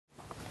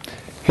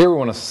Here we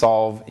want to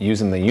solve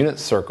using the unit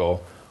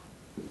circle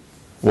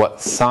what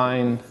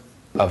sine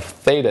of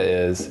theta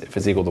is if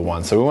it's equal to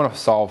 1. So we want to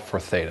solve for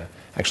theta.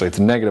 Actually, it's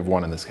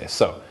 -1 in this case.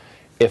 So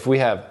if we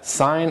have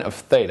sine of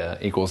theta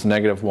equals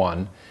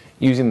 -1,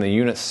 using the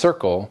unit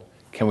circle,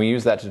 can we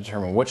use that to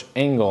determine which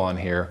angle on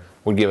here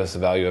would give us a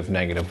value of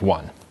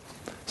 -1?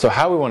 So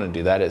how we want to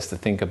do that is to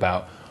think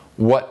about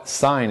what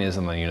sine is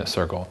in the unit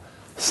circle.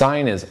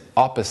 Sine is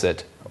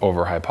opposite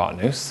over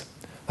hypotenuse.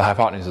 The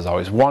hypotenuse is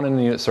always 1 in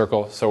the unit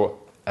circle, so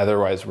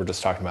otherwise we're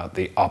just talking about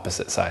the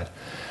opposite side.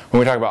 When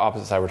we talk about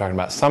opposite side, we're talking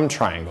about some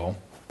triangle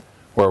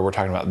where we're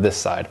talking about this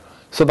side.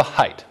 So the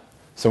height.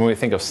 So when we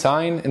think of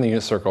sine in the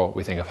unit circle,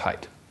 we think of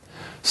height.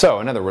 So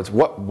in other words,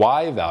 what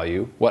y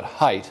value, what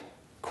height,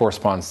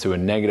 corresponds to a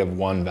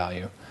 -1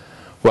 value?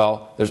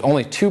 Well, there's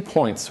only 2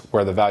 points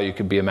where the value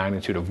could be a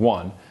magnitude of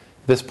 1,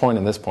 this point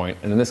and this point,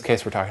 and in this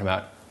case we're talking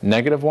about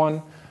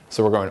 -1,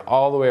 so we're going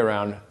all the way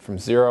around from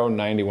 0,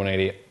 90,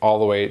 180, all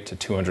the way to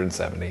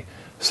 270.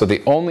 So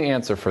the only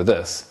answer for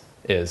this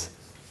is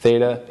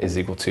theta is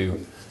equal to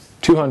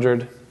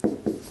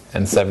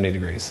 270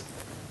 degrees.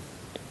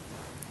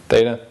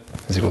 Theta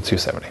is equal to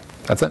 270.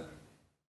 That's it.